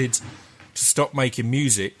decided to stop making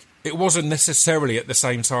music, it wasn't necessarily at the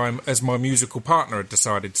same time as my musical partner had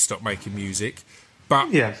decided to stop making music, but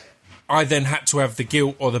I then had to have the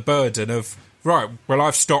guilt or the burden of, right, well,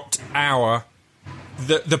 I've stopped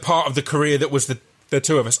the part of the career that was the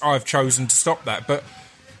two of us. I've chosen to stop that, but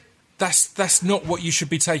that's not what you should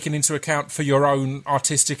be taking into account for your own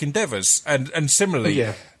artistic endeavours. And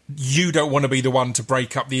similarly, you don't want to be the one to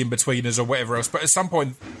break up the In-Betweeners or whatever else, but at some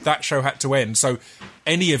point that show had to end. So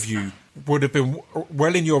any of you would have been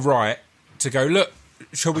well in your right to go, look,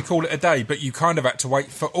 shall we call it a day? But you kind of had to wait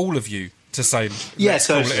for all of you to say, let's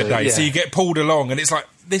call it a day. So you get pulled along, and it's like,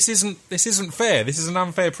 this isn't fair. This is an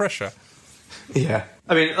unfair pressure. Yeah.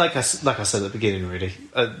 I mean, like I said at the beginning, really,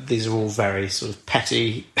 these are all very sort of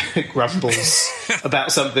petty grumbles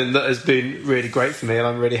about something that has been really great for me, and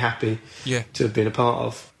I'm really happy to have been a part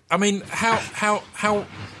of. I mean, how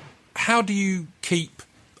do you keep...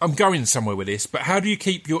 I'm going somewhere with this, but how do you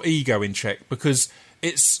keep your ego in check? Because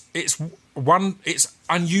it's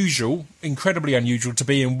unusual, incredibly unusual, to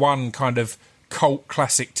be in one kind of cult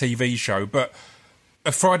classic TV show, but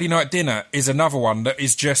A Friday Night Dinner is another one that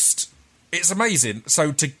is just... It's amazing.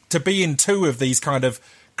 So to be in two of these kind of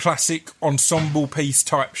classic ensemble piece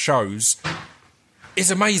type shows is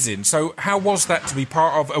amazing. So how was that to be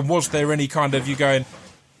part of, and was there any kind of you going,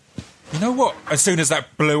 you know what, as soon as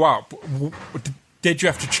that blew up, did you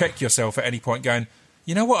have to check yourself at any point going,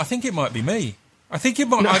 you know what, I think it might be me. I think it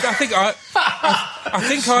might. No. I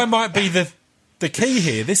think I might be the key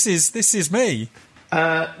here. This is me.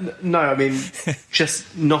 No, I mean,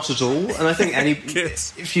 just not at all. And I think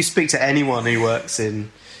if you speak to anyone who works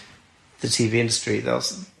in the TV industry, they'll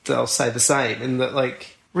say the same. In that,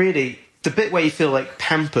 like, really, the bit where you feel like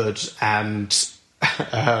pampered and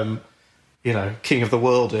king of the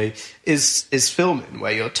worldy is filming,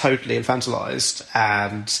 where you're totally infantilized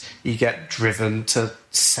and you get driven to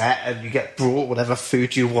set and you get brought whatever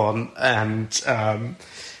food you want, and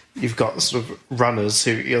you've got sort of runners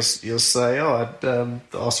who you'll say, I'd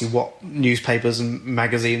ask you what newspapers and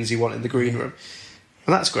magazines you want in the green room.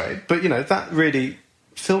 And that's great. But, that really...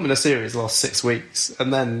 Filming a series lasts 6 weeks,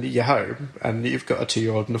 and then you're home, and you've got a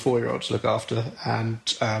 2-year-old and a 4-year-old to look after, and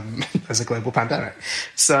there's a global pandemic.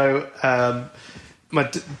 So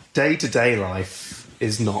my day-to-day life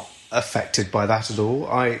is not affected by that at all.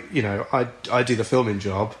 I do the filming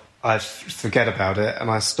job, I forget about it,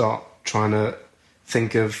 and I start trying to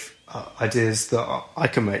think of ideas that I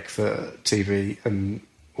can make for TV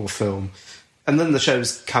or film. And then the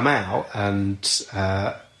shows come out, and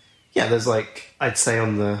there's like, I'd say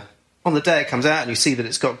on the day it comes out and you see that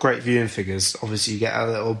it's got great viewing figures, obviously you get a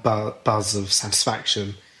little buzz of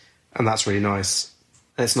satisfaction, and that's really nice.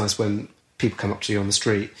 And it's nice when people come up to you on the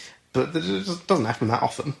street, but it doesn't happen that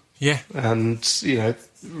often. Yeah. And,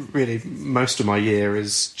 really most of my year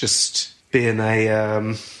is just being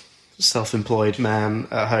a self-employed man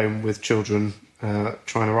at home with children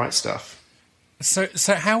trying to write stuff. So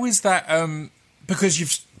how is that... because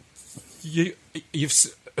you've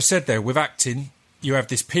said there, with acting, you have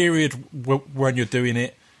this period when you're doing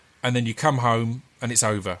it, and then you come home and it's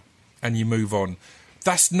over, and you move on.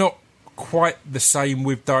 That's not quite the same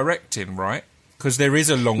with directing, right? Because there is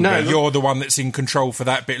a longer... No, you're the one that's in control for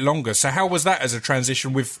that bit longer. So how was that as a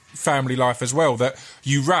transition with family life as well? That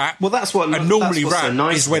you wrap... Well, that's what... And normally wrap so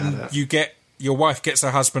nice is when you get... Your wife gets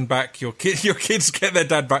her husband back, your kids get their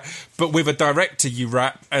dad back. But with a director, you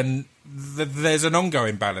wrap, and there's an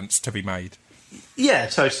ongoing balance to be made. Yeah,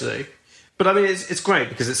 totally. But I mean, it's great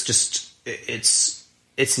because it's just it's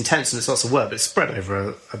intense and it's lots of work, but it's spread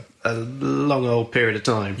over a long old period of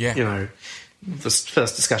time. Yeah. The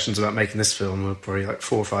first discussions about making this film were probably like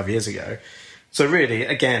 4 or 5 years ago. So really,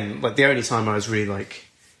 again, like the only time I was really like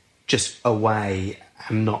just away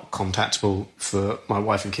and not contactable for my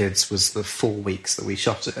wife and kids was the 4 weeks that we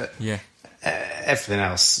shot it. Yeah. Everything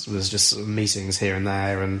else was just sort of meetings here and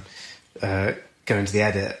there and going to the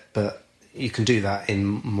edit, but you can do that in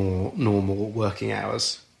more normal working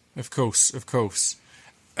hours. Of course.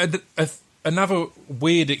 Another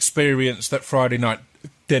weird experience that Friday Night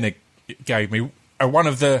Dinner gave me, one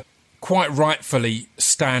of the quite rightfully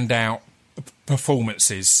standout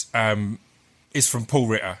performances is from Paul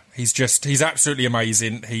Ritter. He's absolutely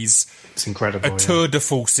amazing. It's incredible. A tour de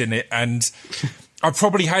force in it, and I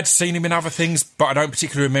probably had seen him in other things, but I don't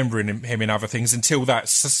particularly remember him in other things until that.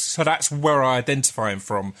 So that's where I identify him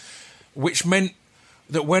from. Which meant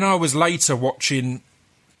that when I was later watching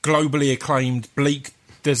globally acclaimed bleak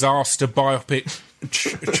disaster biopic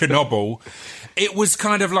Chernobyl, it was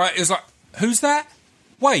kind of like, who's that?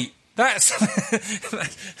 Wait, That's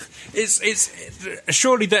it's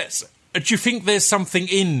surely that's. Do you think there's something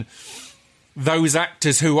in those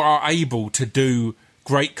actors who are able to do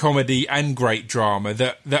great comedy and great drama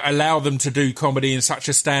that allow them to do comedy in such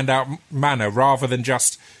a standout manner rather than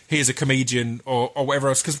just here's a comedian or whatever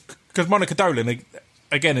else? Because Monica Dolan,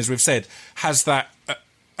 again, as we've said, has that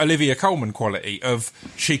Olivia Colman quality of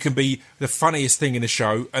she can be the funniest thing in the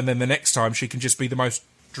show and then the next time she can just be the most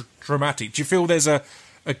dramatic. Do you feel there's a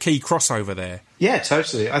key crossover there? Yeah,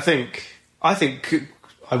 totally. I think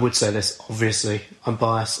I would say this, obviously, I'm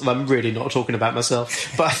biased, and I'm really not talking about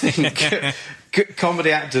myself, but I think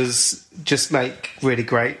comedy actors just make really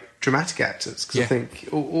great dramatic actors, because I think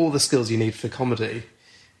all the skills you need for comedy,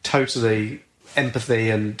 totally empathy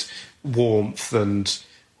and warmth and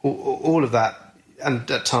all of that, and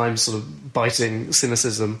at times sort of biting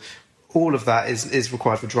cynicism, all of that is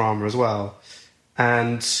required for drama as well.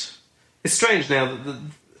 And it's strange now that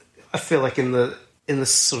I feel like in the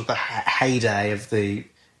sort of the heyday of the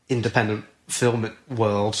independent film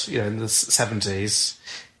world, in the 70s,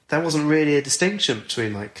 there wasn't really a distinction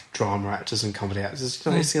between like drama actors and comedy actors.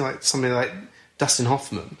 You see like somebody like Dustin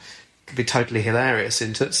Hoffman could be totally hilarious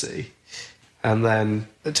in Tootsie, and then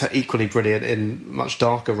equally brilliant in much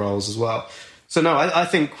darker roles as well. So no, I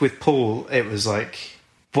think with Paul, it was like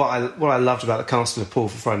what I loved about the casting of Paul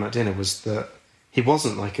for Friday Night Dinner was that he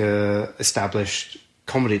wasn't like a established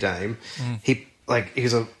comedy dame. He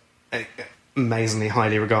was a amazingly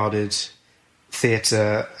highly regarded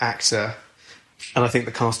theatre actor, and I think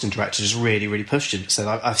the casting director just really, really pushed him. Said,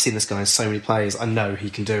 "I've seen this guy in so many plays. I know he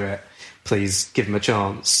can do it. Please give him a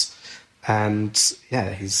chance." And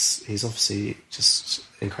yeah, he's obviously just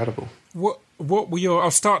incredible. What were your?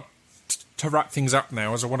 I'll start to wrap things up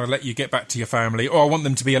now, as I want to let you get back to your family, or I want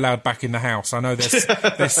them to be allowed back in the house. I know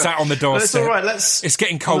they're sat on the doorstep. It's all right. It's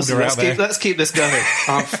getting colder out there. Let's keep this going.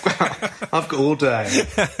 I've got all day.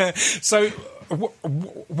 So,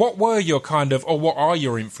 what were your or what are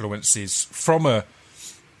your influences from a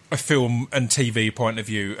film and TV point of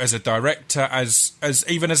view, as a director, as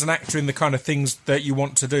even as an actor, in the kind of things that you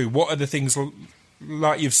want to do? What are the things,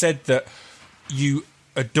 like you've said, that you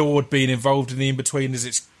adored being involved in the In-Betweeners?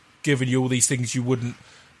 It's given you all these things you wouldn't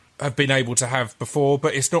have been able to have before,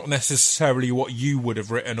 but it's not necessarily what you would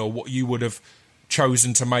have written or what you would have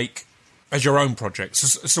chosen to make as your own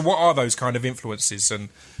projects. So what are those kind of influences and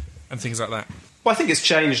things like that? Well, I think it's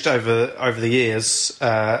changed over the years.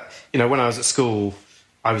 When I was at school,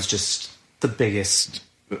 I was just the biggest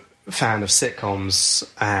fan of sitcoms,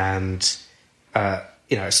 and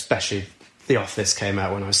especially The Office came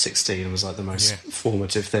out when I was 16 and was like the most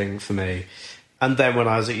formative thing for me. And then when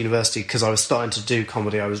I was at university, because I was starting to do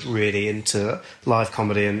comedy, I was really into live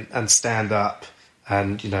comedy and stand-up,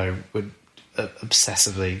 and, would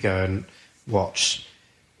obsessively go and watch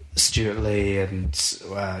Stuart Lee and,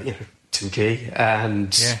 Tim Key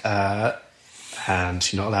and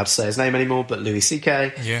you're not allowed to say his name anymore, but Louis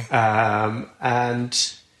C.K. Yeah.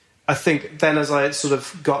 And I think then as I sort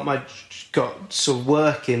of got sort of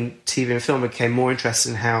work in TV and film, I became more interested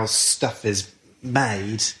in how stuff is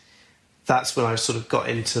made. That's when I sort of got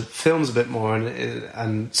into films a bit more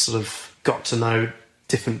and sort of got to know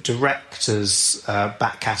different directors'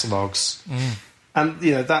 back catalogues. And,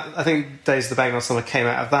 that I think Days of the Bang on Summer came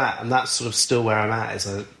out of that, and that's sort of still where I'm at. Is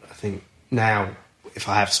I think now, if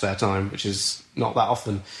I have spare time, which is not that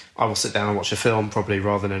often, I will sit down and watch a film probably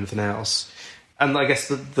rather than anything else. And I guess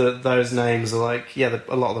those names are like, a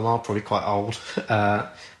lot of them are probably quite old.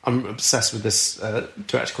 I'm obsessed with this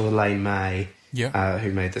director called Elaine May,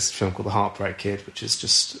 who made this film called The Heartbreak Kid, which is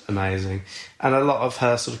just amazing. And a lot of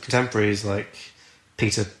her sort of contemporaries, like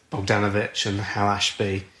Peter Bogdanovich and Hal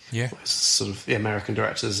Ashby, sort of the American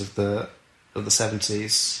directors of the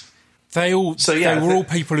 70s. They were all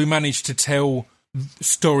people who managed to tell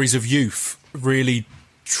stories of youth really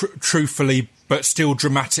truthfully, but still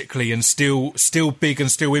dramatically, and still big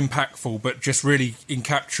and still impactful, but just really in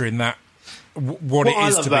capturing that what it is to be young. What I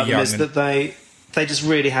love about them is that they just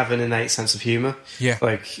really have an innate sense of humour. Yeah.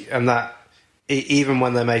 And that even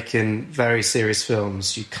when they're making very serious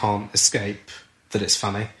films, you can't escape that it's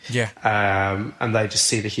funny. Yeah. And they just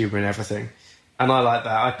see the humour in everything. And I like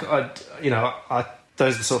that.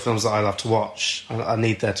 Those are the sort of films that I love to watch. I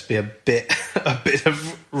need there to be a bit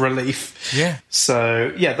of relief. Yeah.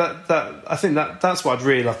 So I think that's what I'd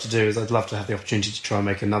really love to do. Is I'd love to have the opportunity to try and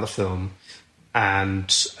make another film. And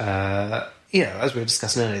as we were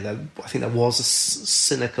discussing earlier, I think there was a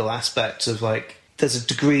cynical aspect of there's a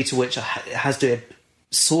degree to which it has to be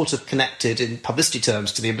sort of connected in publicity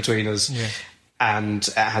terms to the In-Betweeners. Yeah. and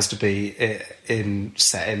it has to be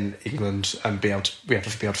set in England and we have to be able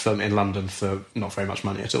to film it in London for not very much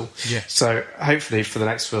money at all. Yeah. So hopefully for the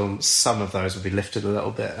next film, some of those will be lifted a little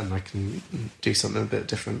bit, and I can do something a bit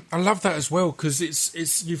different. I love that as well, because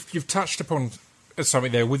it's you've touched upon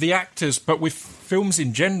something there with the actors, but with films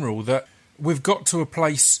in general, that we've got to a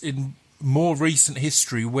place in more recent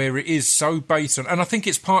history where it is so based on, and I think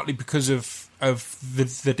it's partly because of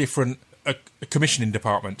the different commissioning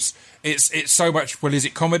departments. It's so much, well, is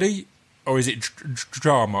it comedy or is it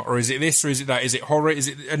drama, or is it this or is it that, is it horror, is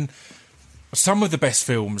it, and some of the best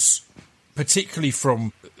films, particularly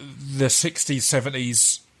from the 60s,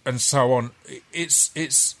 70s and so on, it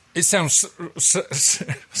sounds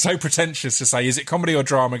so pretentious to say, is it comedy or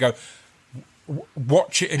drama? Go,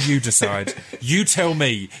 watch it and you decide. You tell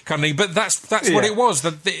me, kind of thing. But that's what it was.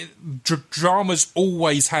 The dramas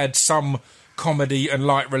always had some comedy and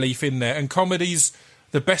light relief in there, and comedies,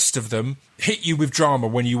 the best of them, hit you with drama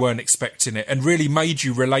when you weren't expecting it, and really made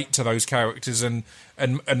you relate to those characters and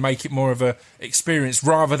make it more of a experience,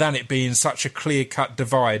 rather than it being such a clear-cut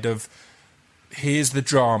divide of, here's the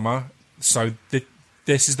drama, so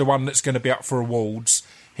this is the one that's going to be up for awards,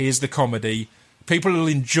 here's the comedy. People will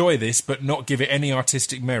enjoy this but not give it any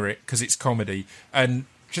artistic merit because it's comedy. And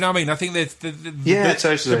do you know what I mean? I think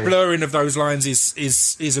totally. The blurring of those lines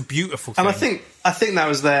is a beautiful thing. And I think that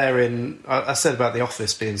was there in... I said about The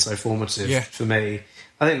Office being so formative for me.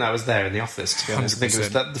 I think that was there in The Office, to be honest. 100%. I think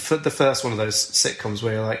it was the first one of those sitcoms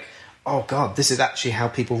where you're like, oh, God, this is actually how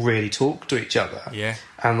people really talk to each other. Yeah.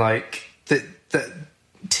 And, like,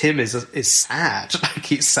 Tim is sad. Like,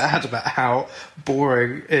 he's sad about how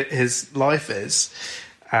boring his life is.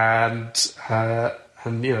 And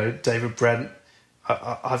you know, David Brent...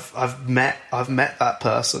 I've met that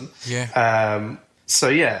person. Yeah. So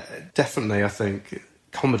yeah, definitely. I think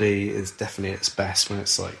comedy is definitely its best when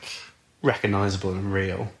it's like recognisable and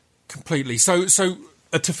real. Completely. So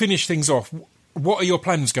to finish things off, what are your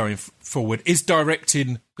plans going forward? Is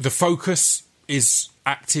directing the focus? Is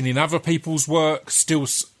acting in other people's work still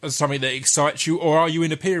something that excites you, or are you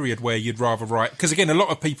in a period where you'd rather write? Because again, a lot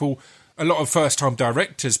of first-time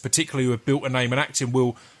directors, particularly who have built a name in acting,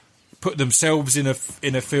 will put themselves in a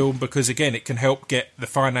film because, again, it can help get the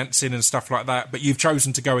financing and stuff like that. But you've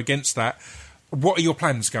chosen to go against that. What are your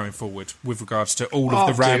plans going forward with regards to all of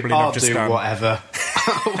the rambling I've just done? I'll do whatever.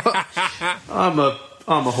 I'm a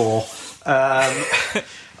whore.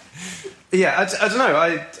 Yeah, I don't know.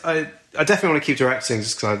 I definitely want to keep directing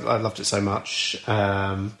just because I loved it so much.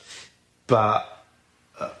 But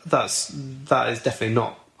that is definitely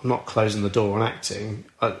not. I'm not closing the door on acting.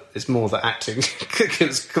 It's more that acting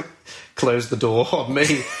has closed the door on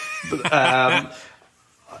me. But, I'm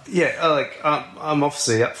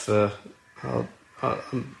obviously up for... I'll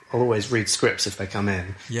always read scripts if they come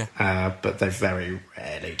in. Yeah. But they very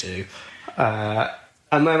rarely do. And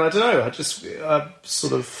then, I don't know, I'm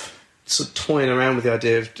sort of toying around with the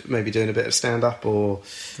idea of maybe doing a bit of stand-up or...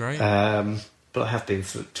 Great. But I have been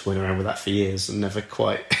toying around with that for years and never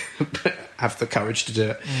quite have the courage to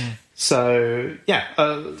do it. Mm. So, yeah.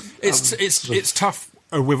 It's tough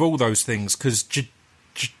with all those things because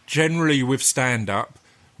generally with stand-up,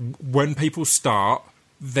 when people start,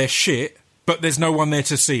 they're shit, but there's no one there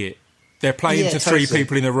to see it. They're playing to three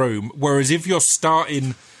people in a room. Whereas if you're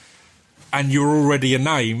starting and you're already a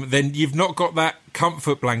name, then you've not got that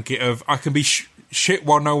comfort blanket of I can be shit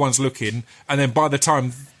while no one's looking, and then by the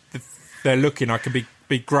time they're looking, I can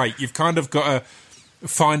be great. You've kind of got to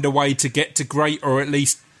find a way to get to great or at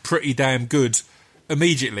least pretty damn good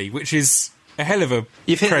immediately, which is a hell of a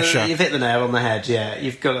pressure. You've hit the nail on the head, yeah.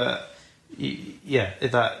 You've got to...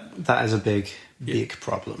 that is a big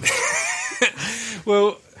problem.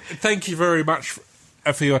 Well, thank you very much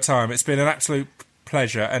for your time. It's been an absolute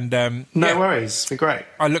pleasure. And no worries. It's been great.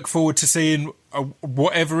 I look forward to seeing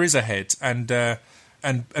whatever is ahead and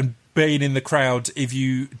being in the crowd if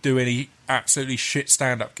you do any absolutely shit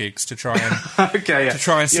stand-up gigs to try and to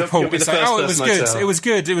try and support. You'll be the like, first it was good. person It was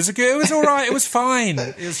good. It was all right. It was fine.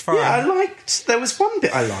 It was fine. Yeah, there was one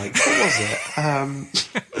bit I liked. What was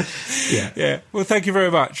it? Yeah. Well, thank you very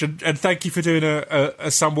much, and thank you for doing a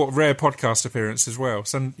somewhat rare podcast appearance as well.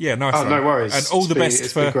 So nice. Oh, no worries. And all the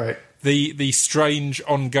best for the strange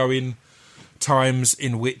ongoing times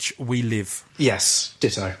in which we live. Yes,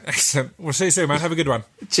 ditto. Excellent. We'll see you soon, man. Have a good one.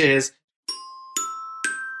 Cheers.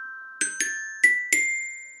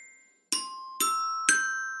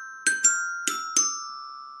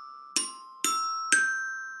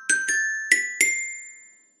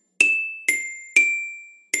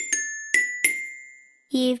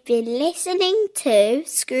 You've been listening to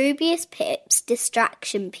Scroobius Pip's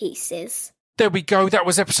Distraction Pieces. There we go. That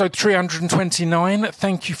was episode 329.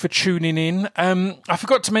 Thank you for tuning in. I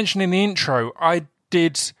forgot to mention in the intro, I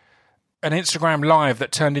did an Instagram live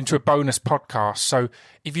that turned into a bonus podcast. So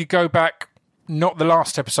if you go back, not the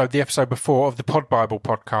last episode, the episode before of the Pod Bible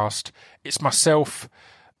podcast, it's myself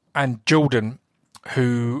and Jordan,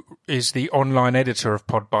 who is the online editor of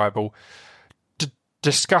Pod Bible,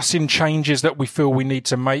 discussing changes that we feel we need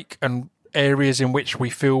to make and areas in which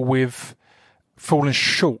we feel we've fallen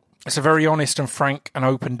short. It's a very honest and frank and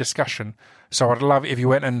open discussion. So I'd love it if you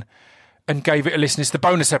went and gave it a listen. It's the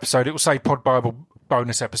bonus episode. It will say Pod Bible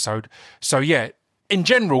bonus episode. So yeah, in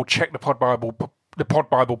general, check the Pod Bible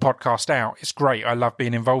podcast out. It's great. I love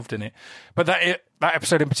being involved in it. But that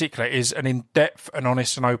episode in particular is an in-depth and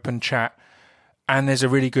honest and open chat. And there's a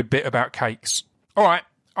really good bit about cakes. All right.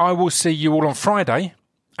 I will see you all on Friday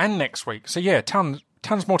and next week. So yeah, tons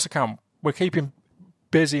more to come. We're keeping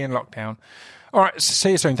busy in lockdown. All right,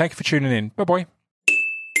 see you soon. Thank you for tuning in. Bye-bye.